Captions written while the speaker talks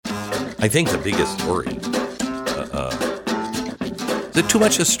I think the biggest story, is it too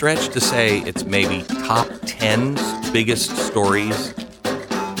much a stretch to say it's maybe top 10 biggest stories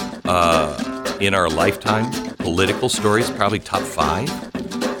in our lifetime? Political stories, probably top 5?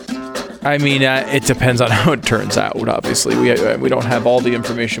 I mean, it depends on how it turns out, obviously. We don't have all the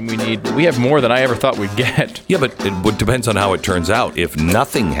information we need, but we have more than I ever thought we'd get. Yeah, but it depends on how it turns out. If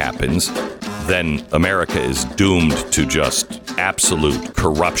nothing happens, then America is doomed to just absolute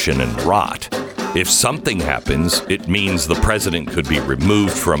corruption and rot. If something happens, it means the president could be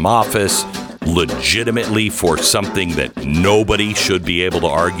removed from office legitimately for something that nobody should be able to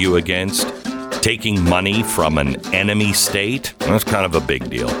argue against. Taking money from an enemy state, that's kind of a big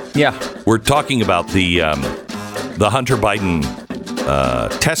deal. Yeah. We're talking about the Hunter Biden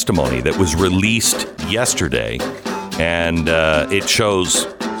testimony that was released yesterday, and it shows,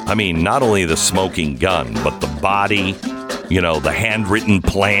 I mean, not only the smoking gun, but the body, the handwritten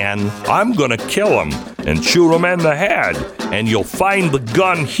plan. I'm going to kill him and shoot him in the head, and you'll find the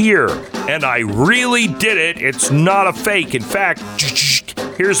gun here. And I really did it. It's not a fake. In fact,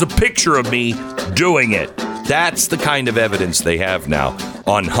 here's a picture of me doing it. That's the kind of evidence they have now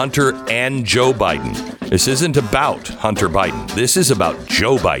on Hunter and Joe Biden. This isn't about Hunter Biden. This is about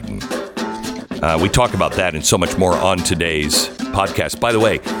Joe Biden. We talk about that and so much more on today's podcast. By the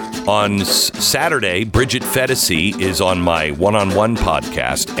way, on Saturday, Bridget Fedesi is on my one-on-one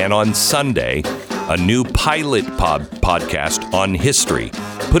podcast. And on Sunday, a new pilot podcast on history,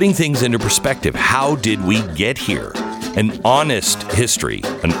 putting things into perspective. How did we get here? An honest history,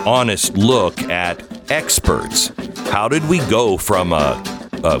 an honest look at experts. How did we go from a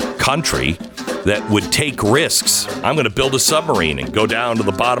country that would take risks? I'm going to build a submarine and go down to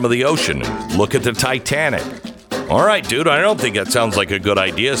the bottom of the ocean and look at the Titanic. All right, dude, I don't think that sounds like a good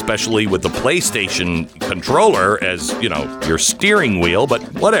idea, especially with the PlayStation controller as, your steering wheel, but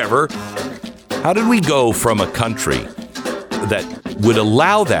whatever. How did we go from a country that would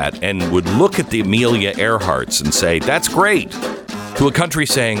allow that and would look at the Amelia Earharts and say, that's great, to a country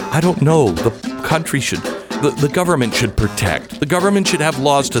saying, I don't know, the government should protect. The government should have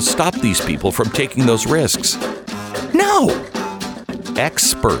laws to stop these people from taking those risks. No!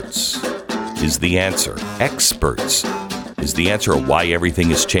 Experts is the answer. Experts is the answer of why everything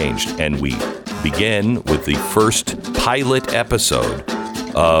has changed. And we begin with the first pilot episode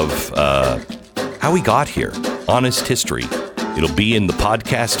of how we got here. Honest history. It'll be in the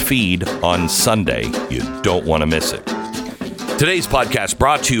podcast feed on Sunday. You don't want to miss it. Today's podcast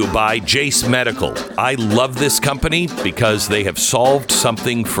brought to you by Jace Medical. I love this company because they have solved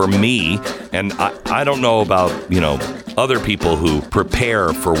something for me. And I don't know about, other people who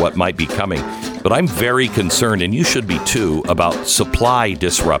prepare for what might be coming. But I'm very concerned, and you should be too, about supply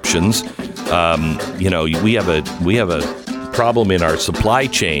disruptions. We have a problem in our supply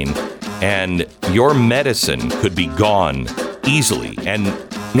chain, and your medicine could be gone easily. And,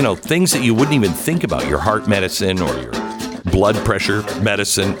 things that you wouldn't even think about, your heart medicine or your blood pressure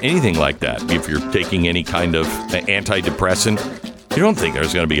medicine, anything like that. If you're taking any kind of antidepressant, you don't think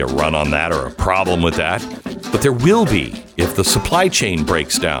there's going to be a run on that or a problem with that. But there will be if the supply chain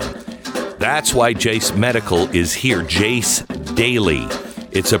breaks down. That's why Jace Medical is here. Jace Daily.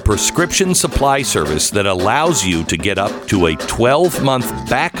 It's a prescription supply service that allows you to get up to a 12-month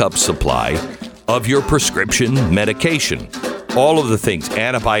backup supply of your prescription medication. All of the things,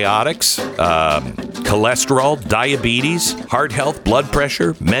 antibiotics, cholesterol, diabetes, heart health, blood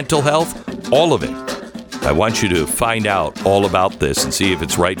pressure, mental health, all of it. I want you to find out all about this and see if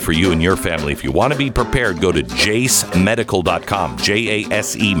it's right for you and your family. If you want to be prepared, go to jacemedical.com,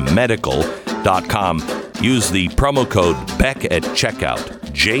 J-A-S-E medical.com. Use the promo code BECK at checkout,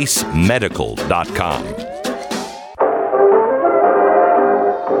 jacemedical.com.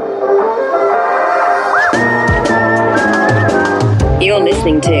 You're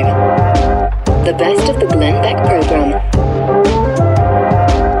listening to the best of the Glenn Beck program.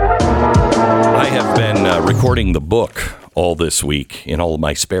 I have been recording the book all this week in all of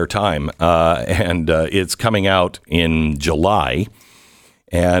my spare time, and it's coming out in July,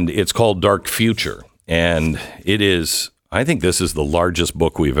 and it's called Dark Future, and it is, I think this is the largest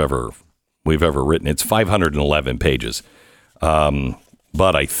book we've ever written. It's 511 pages,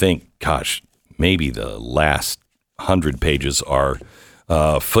 but I think, gosh, maybe the last 100 pages are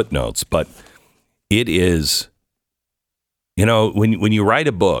footnotes, but it is, when you write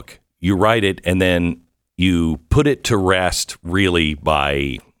a book, you write it and then you put it to rest really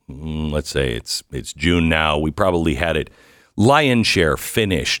by, let's say it's June now. We probably had it lion's share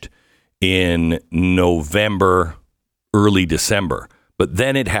finished in November, early December. But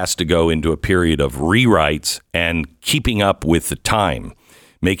then it has to go into a period of rewrites and keeping up with the time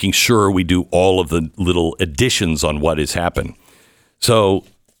making sure we do all of the little additions on what has happened. So,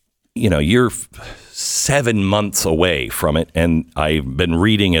 you're 7 months away from it, and I've been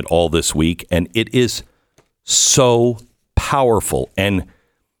reading it all this week, and it is so powerful. And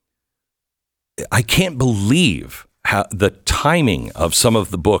I can't believe how the timing of some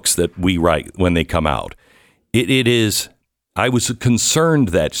of the books that we write when they come out. It is, I was concerned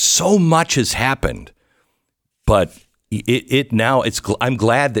that so much has happened, but I'm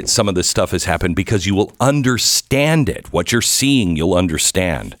glad that some of this stuff has happened because you will understand it. What you're seeing, you'll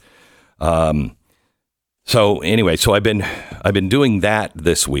understand. So anyway, I've been doing that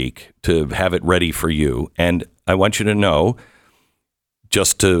this week to have it ready for you. And I want you to know,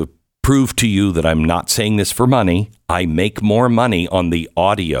 just to prove to you that I'm not saying this for money, I make more money on the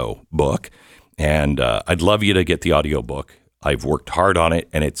audio book. And I'd love you to get the audio book. I've worked hard on it,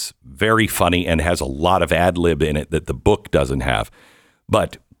 and it's very funny and has a lot of ad lib in it that the book doesn't have.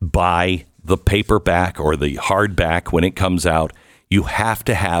 But buy the paperback or the hardback when it comes out. You have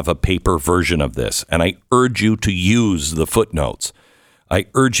to have a paper version of this. And I urge you to use the footnotes. I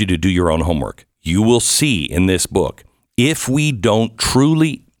urge you to do your own homework. You will see in this book, if you don't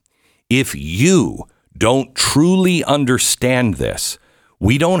truly understand this,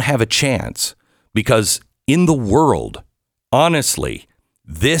 we don't have a chance, because in the world, honestly,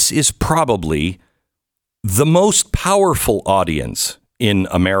 this is probably the most powerful audience in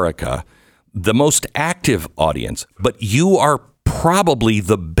America, the most active audience, but you are probably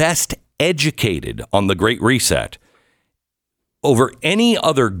the best educated on the Great Reset over any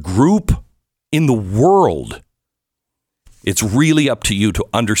other group in the world. It's really up to you to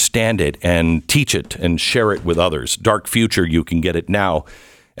understand it and teach it and share it with others. Dark Future, you can get it now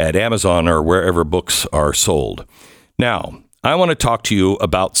at Amazon or wherever books are sold. Now, I want to talk to you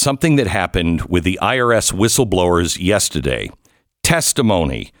about something that happened with the IRS whistleblowers yesterday.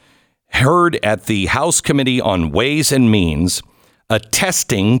 Testimony heard at the House Committee on Ways and Means,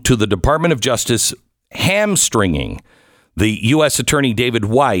 attesting to the Department of Justice hamstringing the U.S. Attorney David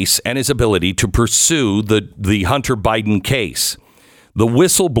Weiss and his ability to pursue the Hunter Biden case. The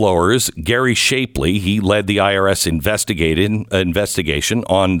whistleblowers, Gary Shapley, he led the IRS investigation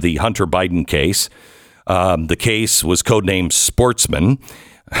on the Hunter Biden case. The case was codenamed Sportsman.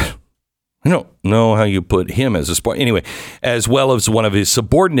 I don't know how you put him as a sport. Anyway, as well as one of his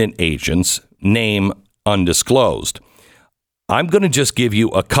subordinate agents, name undisclosed. I'm going to just give you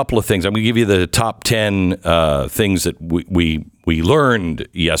a couple of things. I'm going to give you the top 10 things that we learned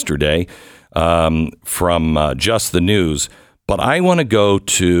yesterday from Just the News. But I want to go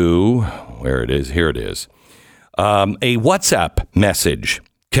to, where it is, here it is, a WhatsApp message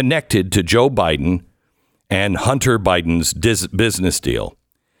connected to Joe Biden and Hunter Biden's business deal.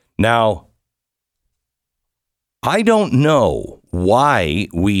 Now, I don't know why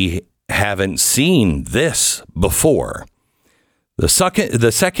we haven't seen this before. The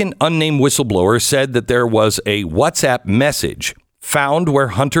second unnamed whistleblower said that there was a WhatsApp message found where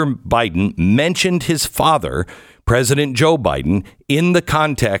Hunter Biden mentioned his father, President Joe Biden, in the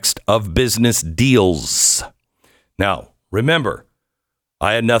context of business deals. Now, remember,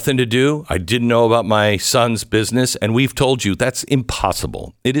 I had nothing to do. I didn't know about my son's business. And we've told you that's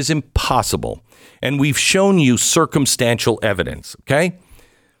impossible. It is impossible. And we've shown you circumstantial evidence. OK,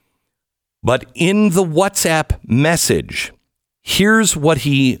 but in the WhatsApp message, here's what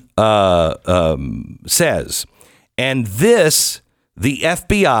he says. And this, the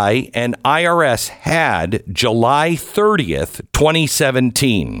FBI and IRS had July 30th,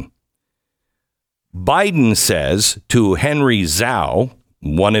 2017. Biden says to Henry Zhao,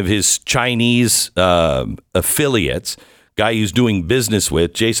 one of his Chinese affiliates, guy who's doing business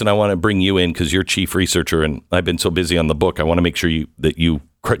with. Jason, I want to bring you in because you're chief researcher, and I've been so busy on the book. I want to make sure that you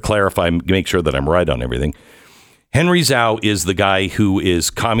clarify, make sure that I'm right on everything. Henry Zhao is the guy who is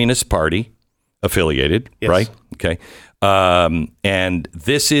Communist Party affiliated, yes. Right? Okay. And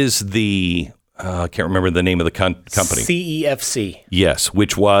this is the, I can't remember the name of the company. CEFC. Yes,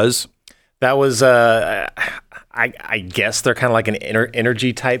 which was? That was, I guess they're kind of like an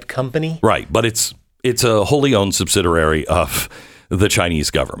energy type company. Right. But it's a wholly owned subsidiary of the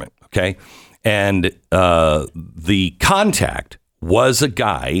Chinese government. Okay. And the contact was a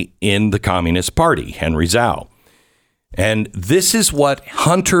guy in the Communist Party, Henry Zhao. And this is what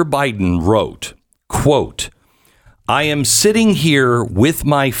Hunter Biden wrote, quote, I am sitting here with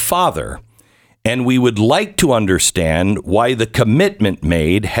my father, and we would like to understand why the commitment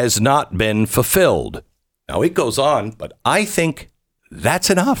made has not been fulfilled. Now, it goes on, but I think that's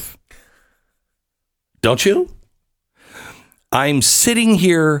enough. Don't you? I'm sitting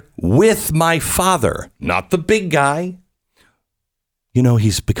here with my father, not the big guy,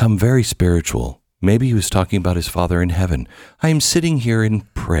 He's become very spiritual. Maybe he was talking about his Father in heaven. I am sitting here in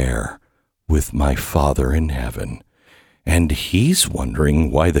prayer with my Father in heaven. And he's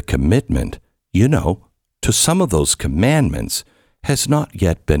wondering why the commitment, to some of those commandments has not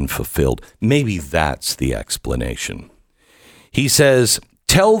yet been fulfilled. Maybe that's the explanation. He says,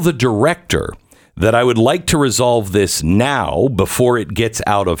 tell the director that I would like to resolve this now before it gets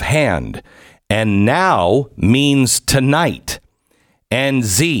out of hand. And now means tonight. And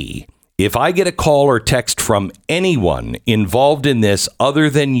Z, if I get a call or text from anyone involved in this other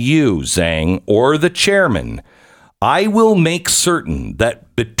than you, Zhang, or the chairman, I will make certain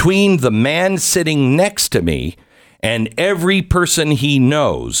that between the man sitting next to me and every person he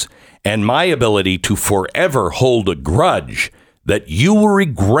knows and my ability to forever hold a grudge, that you will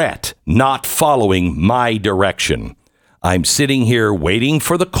regret not following my direction. I'm sitting here waiting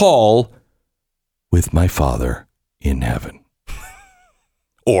for the call with my Father in heaven.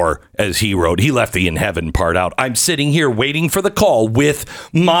 Or, as he wrote, he left the in heaven part out. I'm sitting here waiting for the call with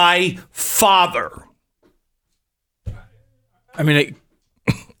my Father. I mean,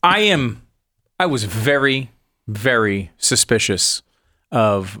 I was very, very suspicious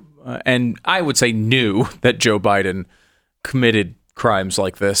of, and I would say knew that Joe Biden committed crimes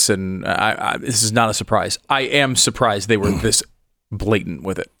like this. And this is not a surprise. I am surprised they were this blatant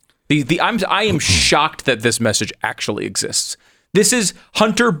with it. I am shocked that this message actually exists. This is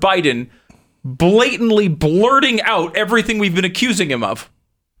Hunter Biden blatantly blurting out everything we've been accusing him of.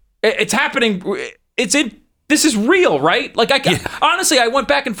 It's happening. This is real, right? Like, honestly, I went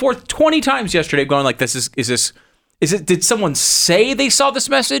back and forth 20 times yesterday going like, did someone say they saw this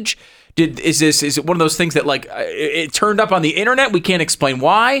message? Is it one of those things that like it turned up on the internet? We can't explain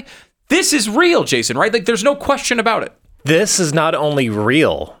why. This is real, Jason, right? Like, there's no question about it. This is not only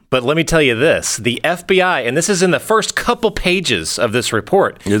real, but let me tell you this. The FBI, and this is in the first couple pages of this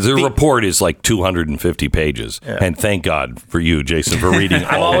report. The report is like 250 pages. Yeah. And thank God for you, Jason, for reading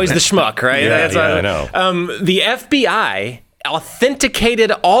all I'm always the schmuck, right? I know. The FBI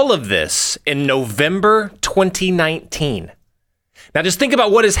authenticated all of this in November 2019. Now, just think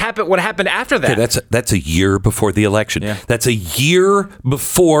about what happened after that. Okay, that's a year before the election. Yeah. That's a year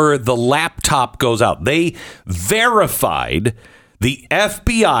before the laptop goes out. They verified, the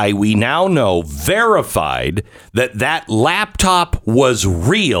FBI, we now know, verified that laptop was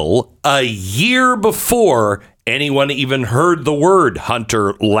real a year before anyone even heard the word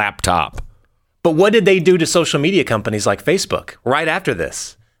Hunter laptop. But what did they do to social media companies like Facebook right after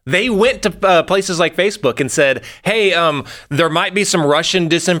this? They went to places like Facebook and said, hey, there might be some Russian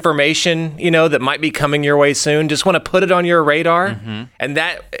disinformation, that might be coming your way soon. Just want to put it on your radar. Mm-hmm. And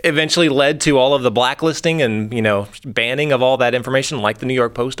that eventually led to all of the blacklisting and, banning of all that information, like the New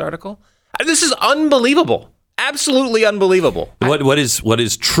York Post article. This is unbelievable. Absolutely unbelievable. What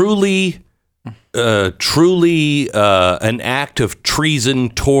is truly an act of treason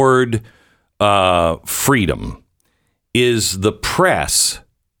toward freedom is the press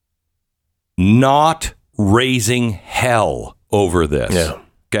not raising hell over this. Yeah.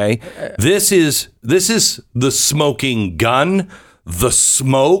 Okay. This is the smoking gun, the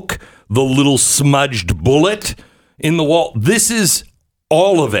smoke, the little smudged bullet in the wall. This is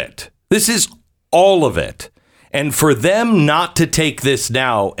all of it. And for them not to take this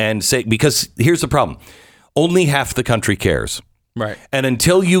now and say, because here's the problem. Only half the country cares. Right. And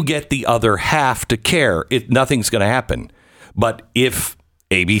until you get the other half to care, nothing's going to happen. But if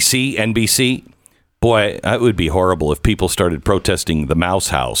ABC, NBC, boy, it would be horrible if people started protesting the Mouse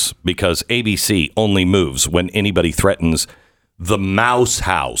House, because ABC only moves when anybody threatens the Mouse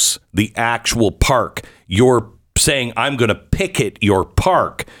House, the actual park. You're saying, I'm going to picket your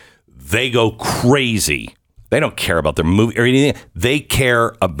park. They go crazy. They don't care about their movie or anything. They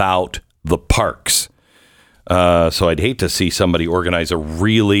care about the parks. So I'd hate to see somebody organize a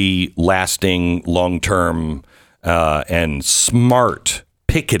really lasting, long-term and smart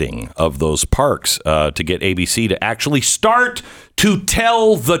picketing of those parks to get ABC to actually start to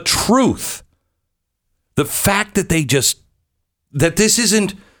tell the truth. The fact that that this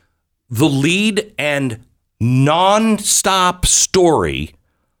isn't the lead and nonstop story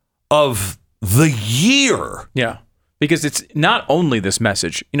of the year. Yeah, because it's not only this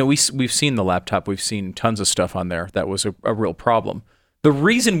message. We've seen the laptop. We've seen tons of stuff on there that was a real problem. The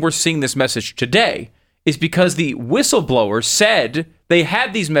reason we're seeing this message today is because the whistleblower said they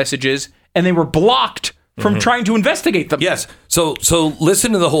had these messages and they were blocked from trying to investigate them. Yes. So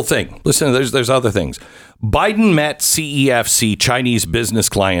listen to the whole thing. Listen, there's other things. Biden met CEFC, Chinese business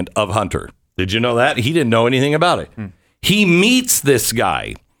client of Hunter. Did you know that? He didn't know anything about it. He meets this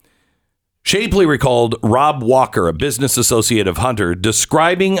guy. Shapley recalled Rob Walker, a business associate of Hunter,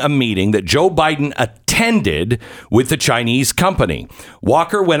 describing a meeting that Joe Biden attended with the Chinese company.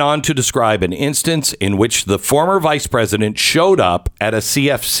 Walker went on to describe an instance in which the former vice president showed up at a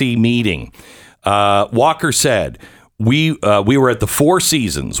CFC meeting. Walker said, we were at the Four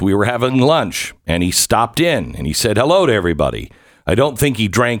Seasons. We were having lunch, and he stopped in, and he said hello to everybody. I don't think he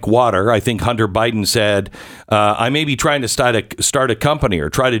drank water. I think Hunter Biden said, I may be trying to start a company or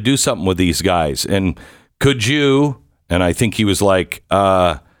try to do something with these guys. And could you? And I think he was like,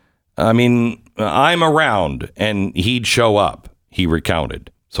 I'm around. And he'd show up, he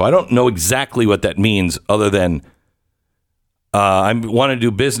recounted. So I don't know exactly what that means other than I want to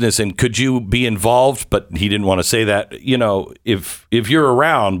do business and could you be involved? But he didn't want to say that. You know, if you're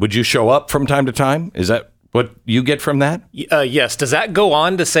around, would you show up from time to time? Is that what you get from that? Yes. Does that go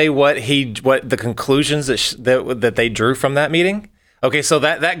on to say what the conclusions that they drew from that meeting? Okay, so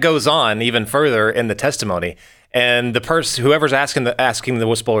that goes on even further in the testimony, and the person, whoever's asking the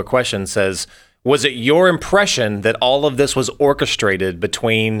whistleblower question, says, "Was it your impression that all of this was orchestrated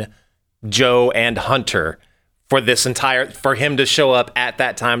between Joe and Hunter for him to show up at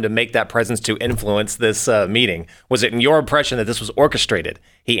that time to make that presence to influence this meeting? Was it in your impression that this was orchestrated?"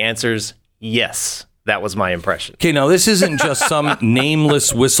 He answers, "Yes. That was my impression." Okay, now this isn't just some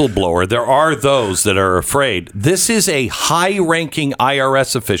nameless whistleblower. There are those that are afraid. This is a high-ranking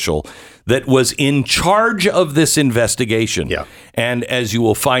IRS official that was in charge of this investigation. Yeah. And as you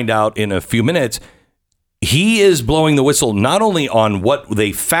will find out in a few minutes, he is blowing the whistle not only on what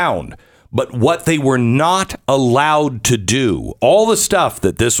they found, but what they were not allowed to do. All the stuff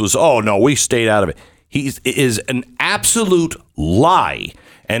that this was, oh, no, we stayed out of it. He is an absolute lie.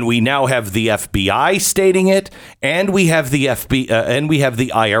 And we now have the FBI stating it, and we have the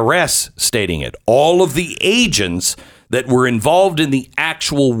IRS stating it. All of the agents that were involved in the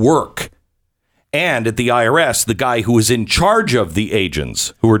actual work, and at the IRS, the guy who was in charge of the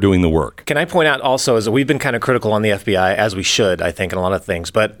agents who were doing the work. Can I point out also, is that we've been kind of critical on the FBI, as we should, I think, in a lot of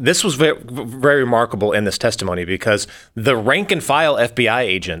things, but this was very, very remarkable in this testimony because the rank and file FBI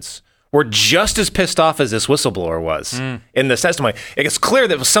agents were just as pissed off as this whistleblower was in this testimony. It's clear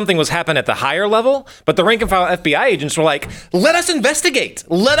that something was happening at the higher level, but the rank and file FBI agents were like, let us investigate.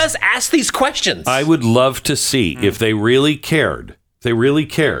 Let us ask these questions. I would love to see if they really cared.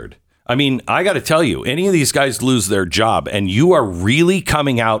 I mean, I got to tell you, any of these guys lose their job and you are really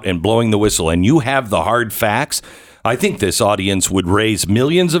coming out and blowing the whistle and you have the hard facts, I think this audience would raise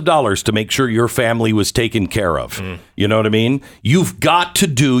millions of dollars to make sure your family was taken care of. You know what I mean? You've got to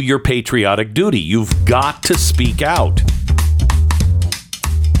do your patriotic duty. You've got to speak out.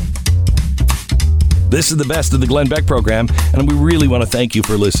 This is the best of the Glenn Beck program, and we really want to thank you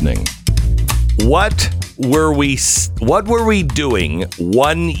for listening. What were we doing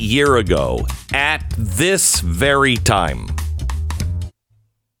 1 year ago at this very time?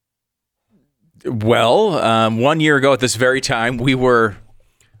 Well, 1 year ago at this very time, we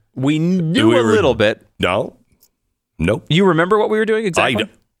knew a little bit. No. Nope. You remember what we were doing exactly?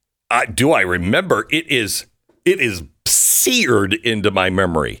 I remember. It is seared into my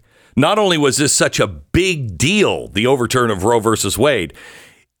memory. Not only was this such a big deal, the overturn of Roe versus Wade,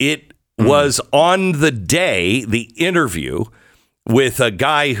 it was on the day, the interview with a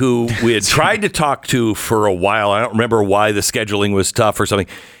guy who we had tried to talk to for a while. I don't remember why the scheduling was tough or something.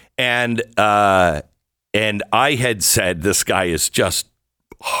 And I had said, this guy is just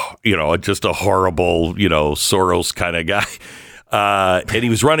a horrible, Soros kind of guy. And he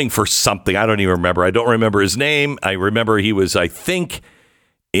was running for something. I don't even remember. I don't remember his name. I remember he was, I think,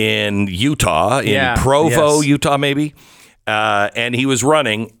 in Utah, Provo, Utah, maybe. And he was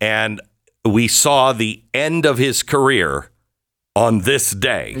running, and we saw the end of his career on this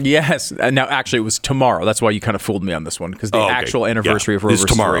day. Yes. Now, actually, it was tomorrow. That's why you kind of fooled me on this one, because the actual anniversary of Roe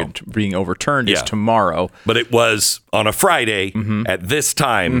versus Wade being overturned is tomorrow. But it was on a Friday at this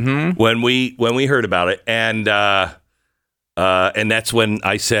time when we heard about it, and that's when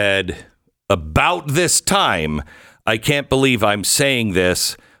I said, about this time, I can't believe I'm saying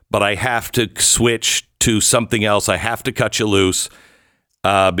this, but I have to switch to something else. I have to cut you loose.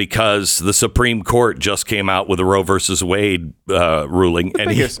 Because the Supreme Court just came out with a Roe versus Wade ruling.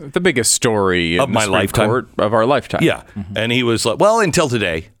 The biggest story of my lifetime. Of our lifetime. Yeah. And he was like, well, until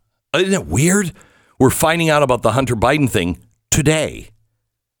today. Isn't it weird? We're finding out about the Hunter Biden thing today.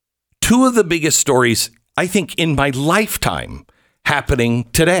 Two of the biggest stories, I think, in my lifetime happening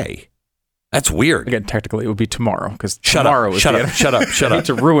today. That's weird. Again, technically, it would be tomorrow because Shut up. I hate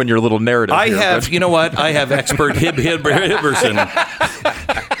to ruin your little narrative. You know what? I have expert Hib Hibberson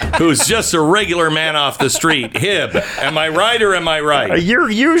who's just a regular man off the street. Hib, am I right or am I right? You're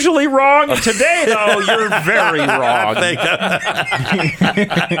usually wrong. Today, though, you're very wrong.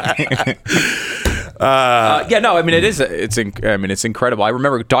 It's incredible. I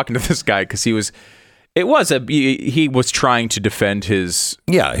remember talking to this guy because he was trying to defend his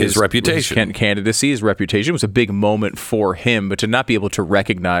reputation, his candidacy, his reputation. It was a big moment for him, but to not be able to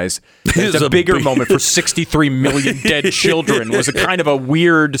recognize it's a bigger moment for 63 million dead children was a kind of a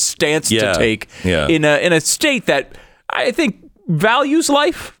weird stance to take in a state that I think values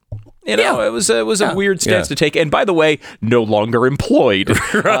life. It was a weird stance to take. And by the way, no longer employed.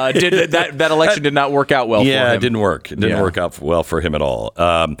 That election did not work out well for him. Yeah, it didn't work. It didn't work out well for him at all.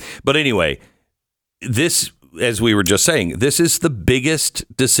 But anyway, this, as we were just saying, this is the biggest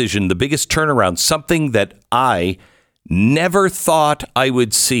decision, the biggest turnaround, something that I never thought I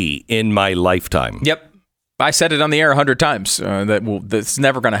would see in my lifetime. Yep. I said it on the air 100 times that's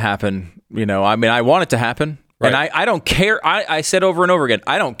never going to happen. I want it to happen. Right. And I don't care. I said over and over again,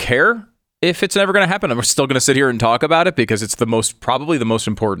 I don't care if it's never going to happen. I'm still going to sit here and talk about it because it's probably the most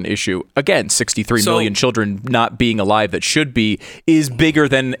important issue. Again, 63 million children not being alive that should be is bigger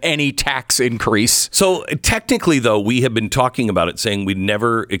than any tax increase. So technically, though, we have been talking about it, saying we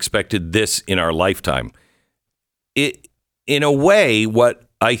never expected this in our lifetime. In a way, what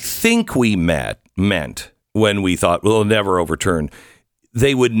I think we meant when we thought we'll never overturn,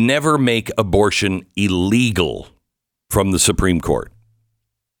 they would never make abortion illegal from the Supreme Court.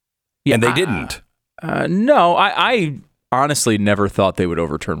 Yeah, and they didn't. No, I honestly never thought they would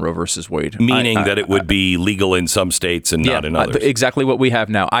overturn Roe versus Wade. Meaning that it would be legal in some states and not in others. Exactly what we have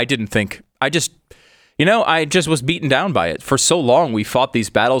now. I didn't think. I just was beaten down by it. For so long, we fought these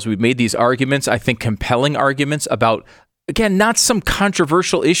battles. We made these arguments, I think compelling arguments about, again, not some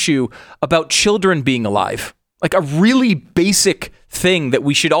controversial issue about children being alive. Like a really basic thing that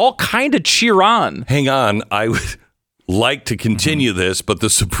we should all kind of cheer on. Hang on. I would like to continue this, but the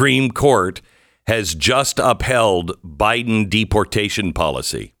Supreme Court has just upheld Biden deportation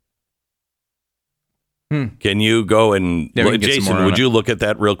policy. Can you go and Jason, would you look at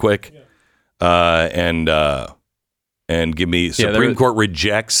that real quick? And give me Supreme Court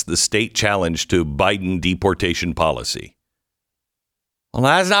rejects the state challenge to Biden deportation policy. Well,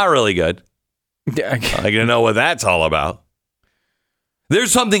 that's not really good. I don't know what that's all about.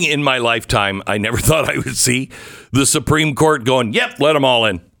 There's something in my lifetime I never thought I would see. The Supreme Court going, yep, let them all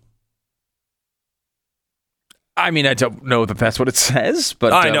in. I mean, I don't know that that's what it says,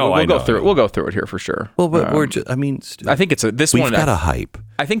 but we'll go through it. We'll go through it here for sure. Well, but we're just, I think it's this we've one. We've got a hype.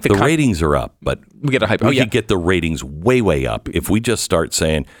 I think the ratings are up, but we get a hype. We could get the ratings way, way up if we just start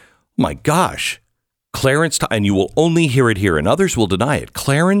saying, oh my gosh, Clarence, and you will only hear it here, and others will deny it.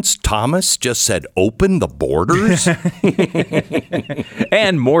 Clarence Thomas just said, "Open the borders,"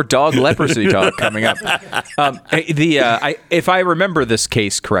 and more dog leprosy talk coming up. If I remember this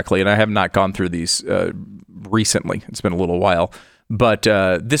case correctly, and I have not gone through these recently, it's been a little while. But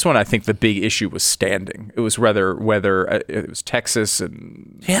this one, I think the big issue was standing. It was whether it was Texas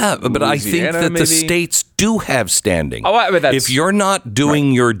and but I think that the states do have standing. If you're not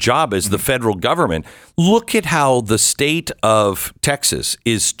doing your job as the federal government, look at how the state of Texas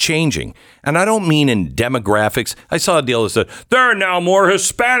is changing. And I don't mean in demographics. I saw a deal that said, there are now more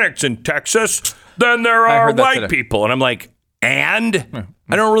Hispanics in Texas than there are white people. And I'm like, I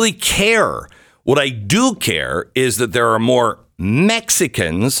don't really care. What I do care is that there are more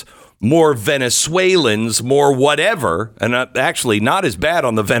Mexicans, more Venezuelans, more whatever, and actually not as bad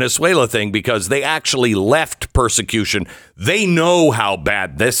on the Venezuela thing because they actually left persecution. They know how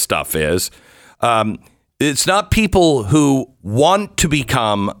bad this stuff is. It's not people who want to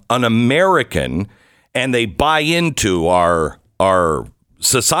become an American and they buy into our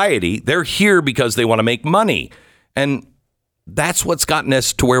society. They're here because they want to make money. And that's what's gotten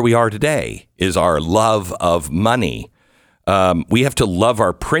us to where we are today, is our love of money. We have to love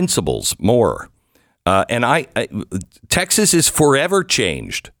our principles more. And Texas is forever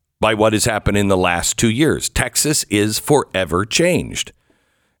changed by what has happened in the last 2 years. Texas is forever changed.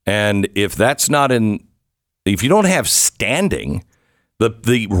 And if that's not if you don't have standing,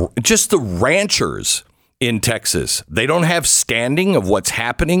 just the ranchers in Texas, they don't have standing of what's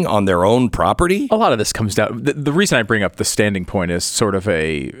happening on their own property. A lot of this comes down. The reason I bring up the standing point is sort of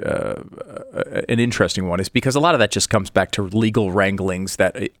an interesting one, is because a lot of that just comes back to legal wranglings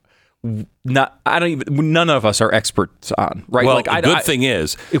that none of us are experts on. Right? Well, the good thing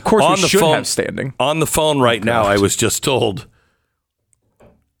is, of course, we should have standing. On the phone right now, I was just told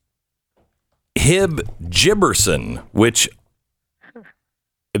Hib Gibberson, which.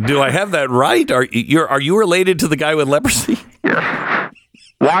 Do I have that right? Are you related to the guy with leprosy? Yes.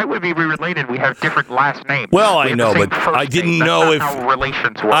 Why Why would we be related? We have different last names. Well, We I have know, the same but first I didn't name. That's know not if how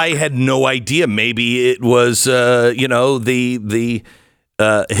relations work. I had no idea. Maybe it was, the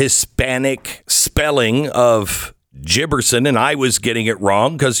Hispanic spelling of Gibberson, and I was getting it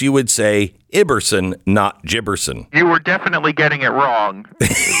wrong because you would say Iberson, not Gibberson. You were definitely getting it wrong.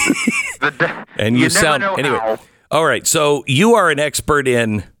 And you never sound know anyway. how. All right, so you are an expert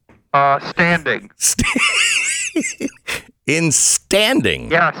in Standing. in standing.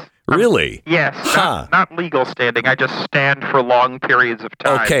 Yes. Really? Yes. Huh. Not legal standing. I just stand for long periods of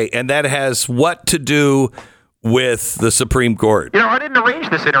time. Okay, and that has what to do with the Supreme Court? I didn't arrange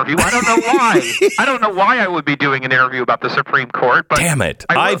this interview. I don't know why. I don't know why I would be doing an interview about the Supreme Court. But Damn it.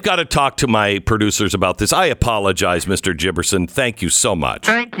 I've got to talk to my producers about this. I apologize, Mr. Gibberson. Thank you so much.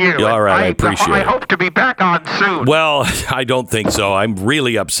 Thank you. All right, I appreciate it. I hope to be back on soon. Well, I don't think so. I'm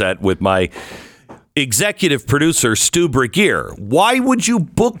really upset with my executive producer, Stu Bregeer. Why would you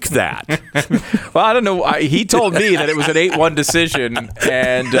book that? Well, I don't know. He told me that it was an 8-1 decision,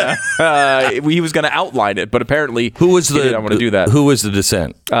 and he was going to outline it. But apparently, I didn't want to do that. Who was the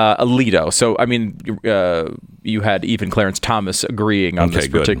dissent? Alito. So, I mean, you had even Clarence Thomas agreeing on this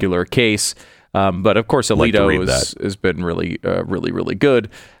particular case. But of course, Alito has been really, really good.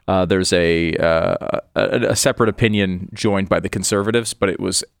 There's a separate opinion joined by the conservatives, but it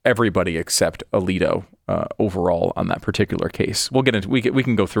was everybody except Alito overall on that particular case. We'll get into we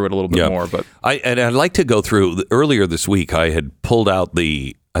can go through it a little bit more, but I'd like to go through. Earlier this week, I had pulled out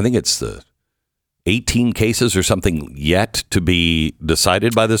I think it's the 18 cases or something yet to be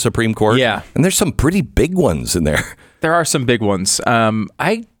decided by the Supreme Court. Yeah, and there's some pretty big ones in there. There are some big ones.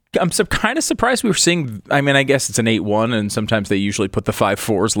 I'm kind of surprised we were seeing. I mean, I guess it's an 8-1, and sometimes they usually put the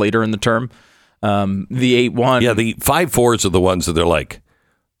 5-4s later in the term. The 8-1, yeah, the 5-4s are the ones that they're like,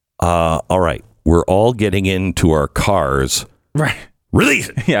 all right, we're all getting into our cars, right? Really?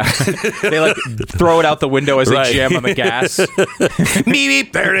 Yeah. They like throw it out the window as they jam on the gas. Beep,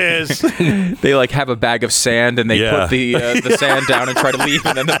 beep, there it is. They like have a bag of sand and they put the sand down and try to leave,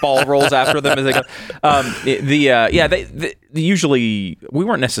 and then the ball rolls after them as they go. They usually, we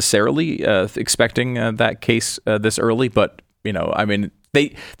weren't necessarily expecting that case this early, but I mean,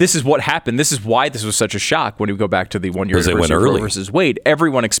 this is what happened. This is why this was such a shock when we go back to the 1 year anniversary of Roe versus Wade.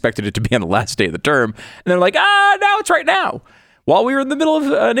 Everyone expected it to be on the last day of the term, and they're like, now it's right now, while we were in the middle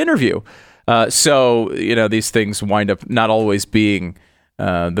of an interview. So these things wind up not always being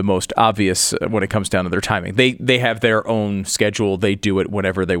the most obvious when it comes down to their timing. They have their own schedule. They do it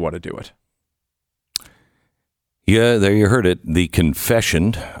whenever they want to do it. Yeah, there you heard it. The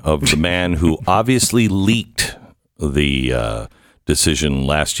confession of the man who obviously leaked the decision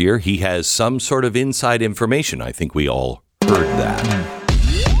last year. He has some sort of inside information. I think we all heard that.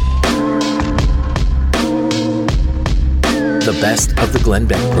 The best of the Glenn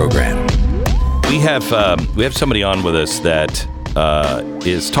Beck program. We have somebody on with us that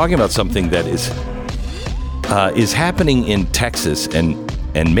is talking about something that is happening in Texas,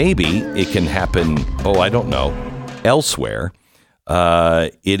 and maybe it can happen. I don't know, elsewhere.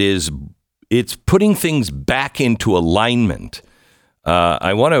 It's putting things back into alignment.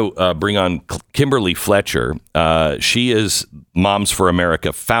 I want to bring on Kimberly Fletcher. She is Moms for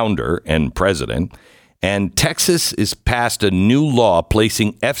America founder and president. And Texas has passed a new law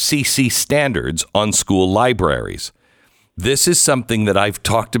placing FCC standards on school libraries. This is something that I've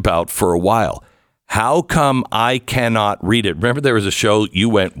talked about for a while. How come I cannot read it? Remember there was a show, you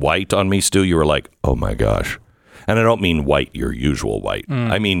went white on me, Stu? You were like, oh my gosh. And I don't mean white, your usual white.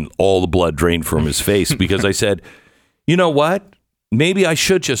 I mean all the blood drained from his face because I said, you know what? Maybe I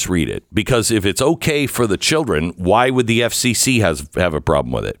should just read it, because if it's okay for the children, why would the FCC have a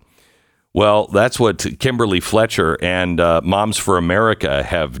problem with it? Well, that's what Kimberly Fletcher and Moms for America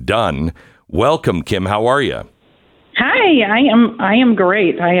have done. Welcome, Kim. How are you? Hi, I am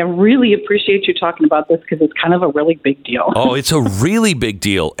great. I really appreciate you talking about this because it's kind of a really big deal. Oh, it's a really big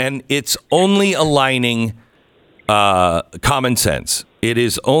deal, and it's only aligning common sense. It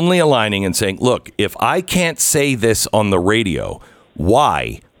is only aligning and saying, look, if I can't say this on the radio,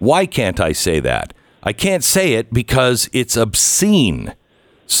 why? Why can't I say that? I can't say it because it's obscene.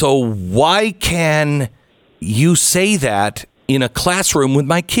 So why can you say that in a classroom with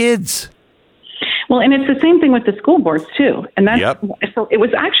my kids? Well, and it's the same thing with the school boards, too. And that's so it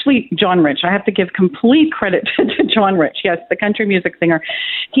was actually John Rich. I have to give complete credit to John Rich. Yes, the country music singer.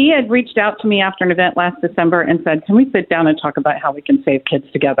 He had reached out to me after an event last December and said, can we sit down and talk about how we can save kids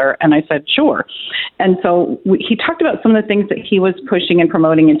together? And I said, sure. And so he talked about some of the things that he was pushing and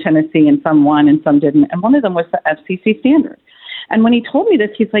promoting in Tennessee, and some won and some didn't. And one of them was the FCC standard. And when he told me this,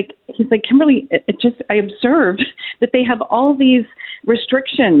 he's like, Kimberly, I observed that they have all these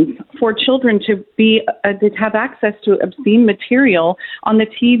restrictions for children to have access to obscene material on the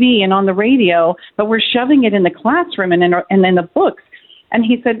TV and on the radio, but we're shoving it in the classroom and in the books. And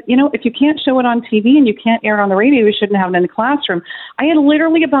he said, if you can't show it on TV and you can't air it on the radio, you shouldn't have it in the classroom. I had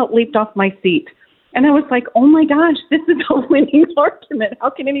literally about leaped off my seat. And I was like, oh my gosh, this is a winning argument. How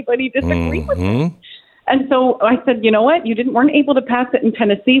can anybody disagree with me? And so I said, you know what? You weren't able to pass it in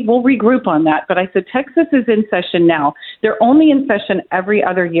Tennessee. We'll regroup on that. But I said, Texas is in session now. They're only in session every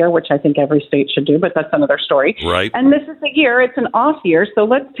other year, which I think every state should do, but that's another story. Right. And this is a year, it's an off year, so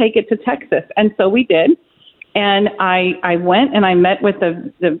let's take it to Texas. And so we did. And I went and I met with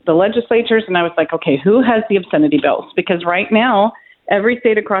the legislatures, and I was like, okay, who has the obscenity bills? Because right now, every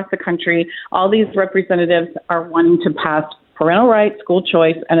state across the country, all these representatives are wanting to pass parental rights, school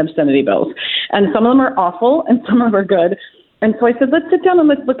choice, and obscenity bills. And some of them are awful and some of them are good. And so I said, let's sit down and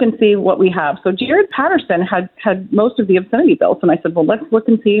let's look and see what we have. So Jared Patterson had most of the obscenity bills. And I said, well, let's look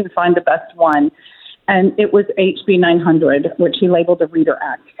and see and find the best one. And it was HB 900, which he labeled a Reader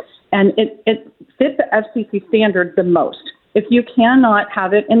Act. And it fit the FCC standard the most. If you cannot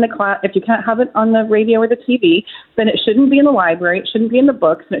have it in the class, if you can't have it on the radio or the TV, then it shouldn't be in the library, it shouldn't be in the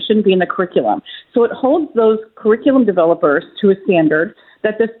books, and it shouldn't be in the curriculum. So it holds those curriculum developers to a standard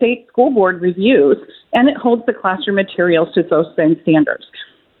that the state school board reviews, and it holds the classroom materials to those same standards.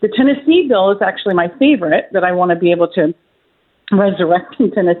 The Tennessee bill is actually my favorite that I want to be able to resurrect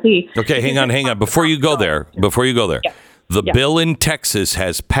in Tennessee. Okay, hang on. Before you go there. Yeah. The bill in Texas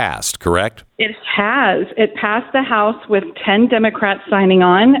has passed, correct? It has. It passed the House with 10 Democrats signing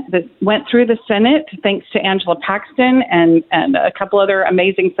on. That went through the Senate, thanks to Angela Paxton and a couple other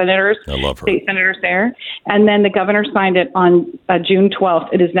amazing senators. I love her. State senators there. And then the governor signed it on June 12th.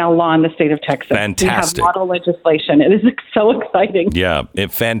 It is now law in the state of Texas. Fantastic. We have model legislation. It is so exciting. Yeah,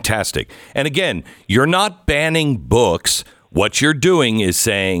 fantastic. And again, you're not banning books. What you're doing is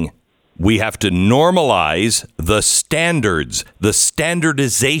saying, we have to normalize the standards, the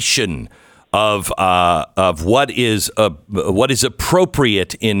standardization of what is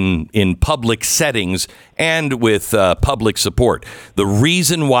appropriate in public settings and with public support. The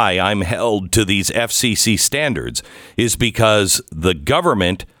reason why I'm held to these FCC standards is because the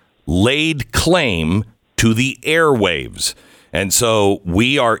government laid claim to the airwaves. And so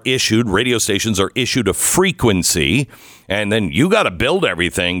radio stations are issued a frequency, and then you got to build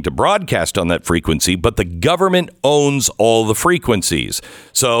everything to broadcast on that frequency, but the government owns all the frequencies.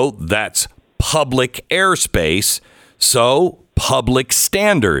 So that's public airspace, so public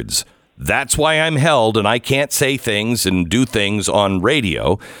standards. That's why I'm held, and I can't say things and do things on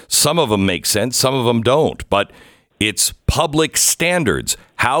radio. Some of them make sense, some of them don't, but it's public standards.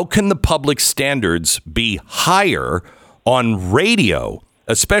 How can the public standards be higher on radio,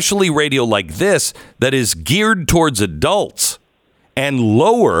 especially radio like this that is geared towards adults, and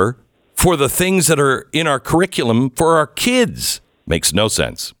lower for the things that are in our curriculum for our kids? Makes no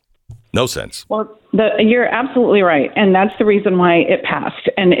sense. No sense. Well, you're absolutely right, and that's the reason why it passed.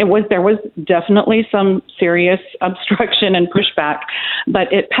 And there was definitely some serious obstruction and pushback,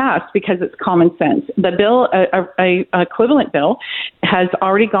 but it passed because it's common sense. The bill, a equivalent bill, has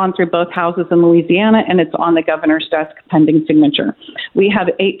already gone through both houses in Louisiana, and it's on the governor's desk pending signature. We have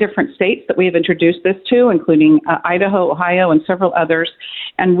 8 different states that we have introduced this to, including Idaho, Ohio, and several others.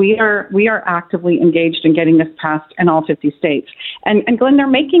 And we are actively engaged in getting this passed in all 50 states. And Glenn, they're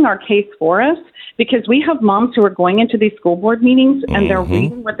making our case for us, because we have moms who are going into these school board meetings and they're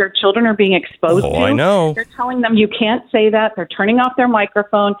reading what their children are being exposed to. I know. They're telling them you can't say that. They're turning off their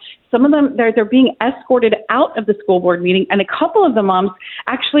microphone. Some of them, they're being escorted out of the school board meeting. And a couple of the moms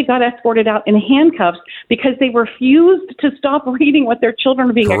actually got escorted out in handcuffs because they refused to stop reading what their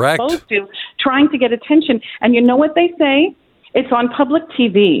children are being exposed to, trying to get attention. And you know what they say? It's on public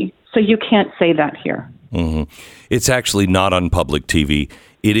TV, so you can't say that here. Mm-hmm. It's actually not on public TV.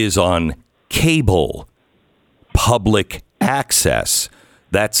 It is on cable, public access.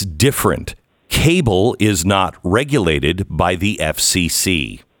 That's different. Cable is not regulated by the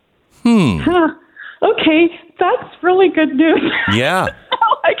FCC. Okay, that's really good news. Yeah.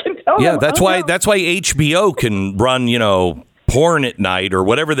 I can tell. Yeah, that's why HBO can run, porn at night or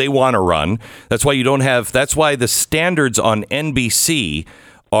whatever they want to run. That's why that's why the standards on NBC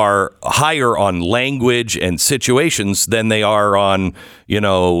are higher on language and situations than they are on,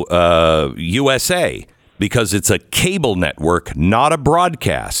 USA, because it's a cable network, not a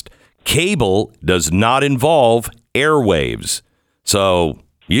broadcast. Cable does not involve airwaves. So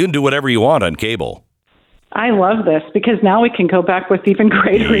you can do whatever you want on cable. I love this, because now we can go back with even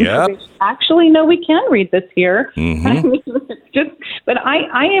greater information. actually, no, we can read this here. Mm-hmm. I mean, it's just, but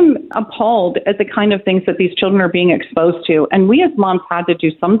I am appalled at the kind of things that these children are being exposed to. And we as moms had to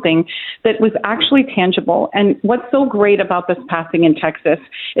do something that was actually tangible. And what's so great about this passing in Texas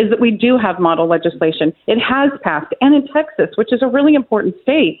is that we do have model legislation. It has passed, and in Texas, which is a really important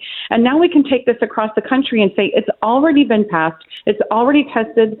state. And now we can take this across the country and say it's already been passed. It's already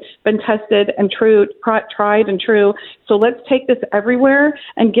been tested and tried and true. So let's take this everywhere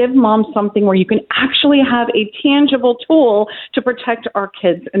and give moms something where you can actually have a tangible tool to protect our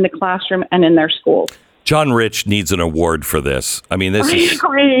kids in the classroom and in their schools. John Rich needs an award for this. I mean,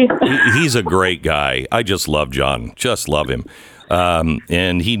 he's a great guy. I just love John. Just love him.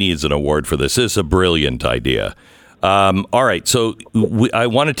 And he needs an award for this. This is a brilliant idea. All right. So I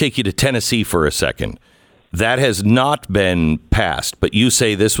want to take you to Tennessee for a second. That has not been passed, but you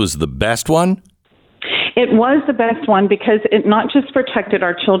say this was the best one? It was the best one because it not just protected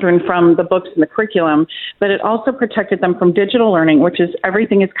our children from the books and the curriculum, but it also protected them from digital learning, which is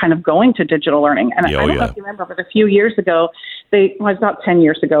everything is kind of going to digital learning. And I don't know if you remember, but a few years ago, about 10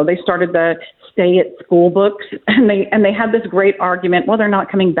 years ago, they started the stay at school books, and they had this great argument, well, they're not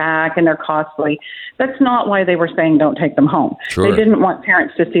coming back and they're costly. That's not why they were saying don't take them home. Sure. They didn't want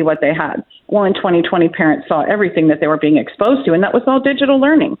parents to see what they had. Well, in 2020, parents saw everything that they were being exposed to, and that was all digital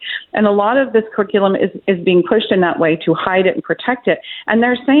learning. And a lot of this curriculum is being pushed in that way to hide it and protect it. And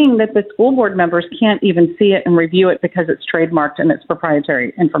they're saying that the school board members can't even see it and review it because it's trademarked and it's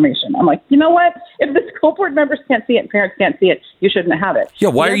proprietary information. I'm like, you know what? If the school board members can't see it and parents can't see it, you shouldn't have it. Yeah,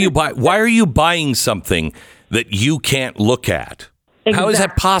 why are you buying something that you can't look at? Exactly. How is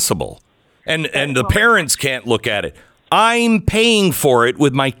that possible? And the parents can't look at it. I'm paying for it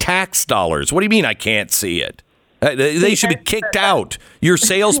with my tax dollars. What do you mean I can't see it? They should be kicked out. Your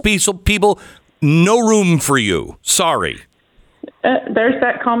salespeople, no room for you. Sorry. There's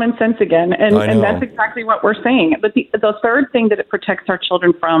that common sense again, and that's exactly what we're saying. But the third thing that it protects our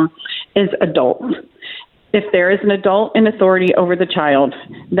children from is adults. If there is an adult in authority over the child,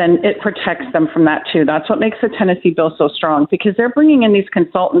 then it protects them from that too. That's what makes the Tennessee bill so strong, because they're bringing in these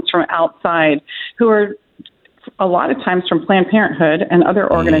consultants from outside who are a lot of times from Planned Parenthood and other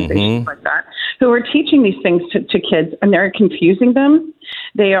organizations like that, who are teaching these things to kids, and they're confusing them.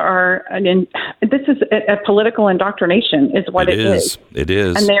 They are, this is a political indoctrination is what it is. It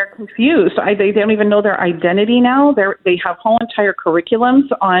is. And they're confused. They don't even know their identity now. They have whole entire curriculums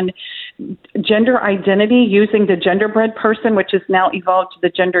on gender identity using the genderbread person, which has now evolved to the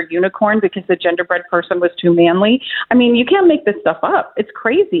gender unicorn because the genderbread person was too manly. I mean, you can't make this stuff up. It's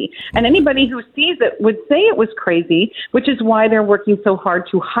crazy. And anybody who sees it would say it was crazy, which is why they're working so hard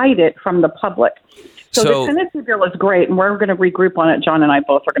to hide it from the public. So the Tennessee bill is great, and we're going to regroup on it. John and I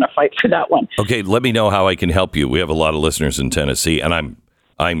both are going to fight for that one. Okay, let me know how I can help you. We have a lot of listeners in Tennessee, and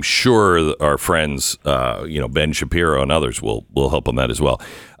I'm sure our friends, Ben Shapiro and others will help on that as well.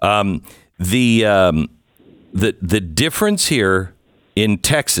 The difference here in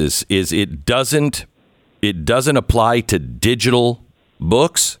Texas is it doesn't apply to digital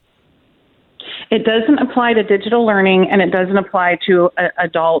books. It doesn't apply to digital learning, and it doesn't apply to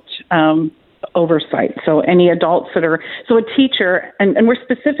adult oversight. So any adults so a teacher, and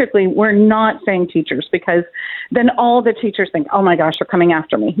we're not saying teachers, because then all the teachers think, oh my gosh, they're coming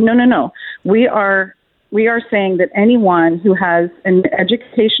after me. No. We are saying that anyone who has an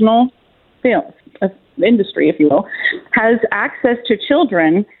educational field, industry, if you will, has access to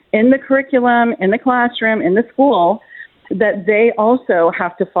children in the curriculum, in the classroom, in the school, that they also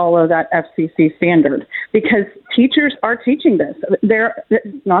have to follow that FCC standard, because teachers are teaching this. They're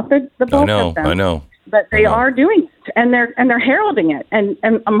not the bulk of them. I know. But they are doing it, and they're heralding it. And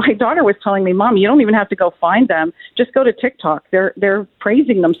my daughter was telling me, Mom, you don't even have to go find them. Just go to TikTok. They're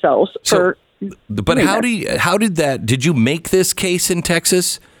praising themselves for. But did you make this case in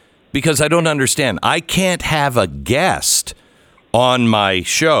Texas? Because I don't understand. I can't have a guest on my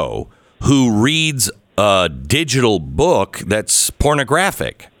show who reads a digital book that's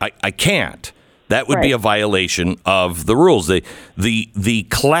pornographic. I can't. That would be a violation of the rules. The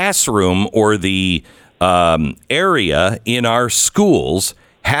classroom or the area in our schools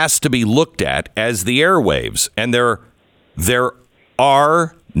has to be looked at as the airwaves, and there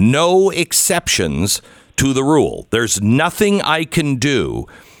are no exceptions to the rule. There's nothing I can do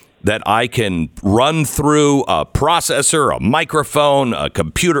that I can run through a processor, a microphone, a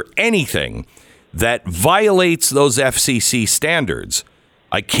computer, anything that violates those FCC standards.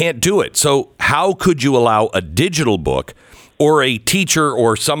 I can't do it. So how could you allow a digital book or a teacher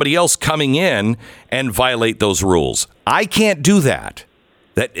or somebody else coming in and violate those rules? I can't do that.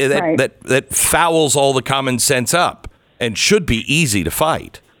 That fouls all the common sense up and should be easy to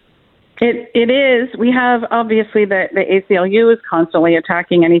fight. It is. We have, obviously, the ACLU is constantly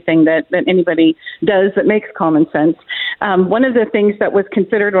attacking anything that anybody does that makes common sense. One of the things that was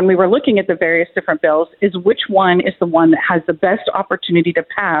considered when we were looking at the various different bills is which one is the one that has the best opportunity to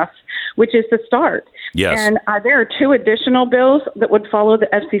pass, which is the START. Yes. And there are two additional bills that would follow the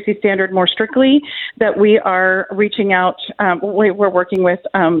FCC standard more strictly that we are reaching out. We're working with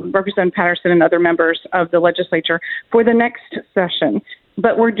Representative Patterson and other members of the legislature for the next session.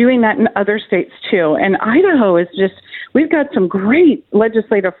 But we're doing that in other states, too. And Idaho is just, we've got some great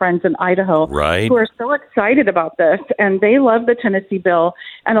legislative friends in Idaho who are so excited about this. And they love the Tennessee bill.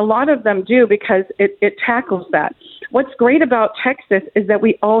 And a lot of them do because it tackles that. What's great about Texas is that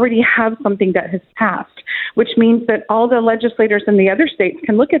we already have something that has passed, which means that all the legislators in the other states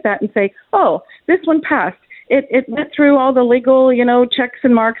can look at that and say, oh, this one passed. It went through all the legal, checks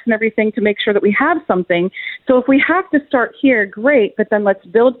and marks and everything to make sure that we have something. So if we have to start here, great, but then let's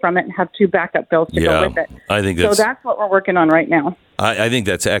build from it and have two backup bills to go with it. I think so that's what we're working on right now. I think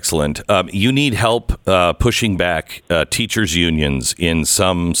that's excellent. You need help pushing back teachers' unions in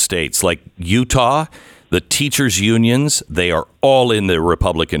some states. Like Utah, the teachers' unions, they are all in the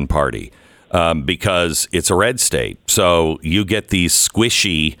Republican Party because it's a red state. So you get these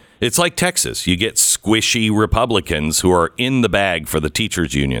squishy... It's like Texas. You get squishy Republicans who are in the bag for the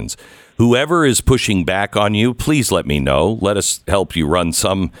teachers' unions. Whoever is pushing back on you, please let me know. Let us help you run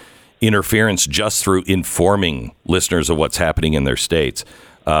some interference just through informing listeners of what's happening in their states.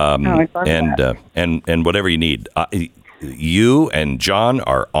 And whatever you need. You and John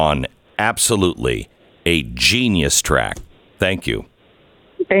are on absolutely a genius track. Thank you.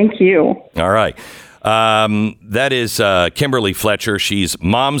 Thank you. All right. That is Kimberly Fletcher. She's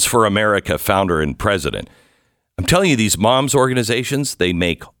Moms for America founder and president. I'm telling you, these moms organizations, they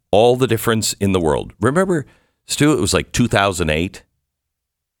make all the difference in the world. Remember, Stu, it was like 2008.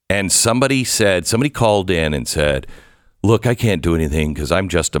 And somebody called in and said, look, I can't do anything because I'm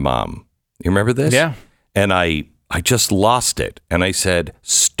just a mom. You remember this? Yeah. And I just lost it. And I said,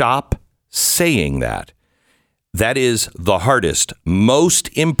 stop saying that. That is the hardest, most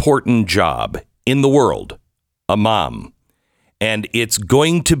important job in the world, a mom. And it's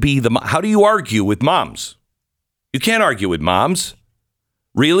going to be how do you argue with moms? You can't argue with moms.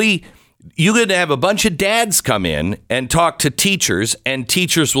 Really? You're going to have a bunch of dads come in and talk to teachers, and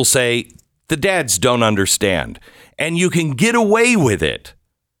teachers will say, the dads don't understand. And you can get away with it.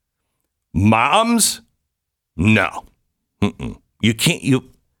 Moms? No. You can't.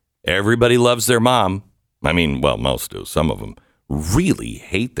 Everybody loves their mom. I mean, well, most do. Some of them really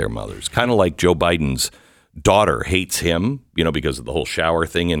hate their mothers, kind of like Joe Biden's daughter hates him, because of the whole shower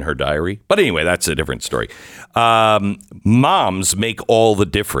thing in her diary. But anyway, that's a different story. Moms make all the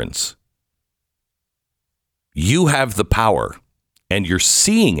difference. You have the power, and you're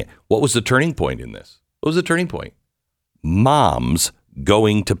seeing it. What was the turning point in this? What was the turning point? Moms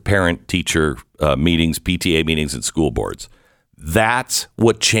going to parent-teacher meetings, PTA meetings, and school boards. That's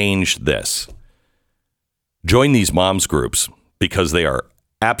what changed this. Join these moms groups, because they are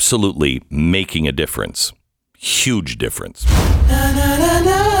absolutely making a difference. Huge difference. Na, na, na,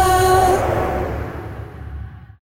 na.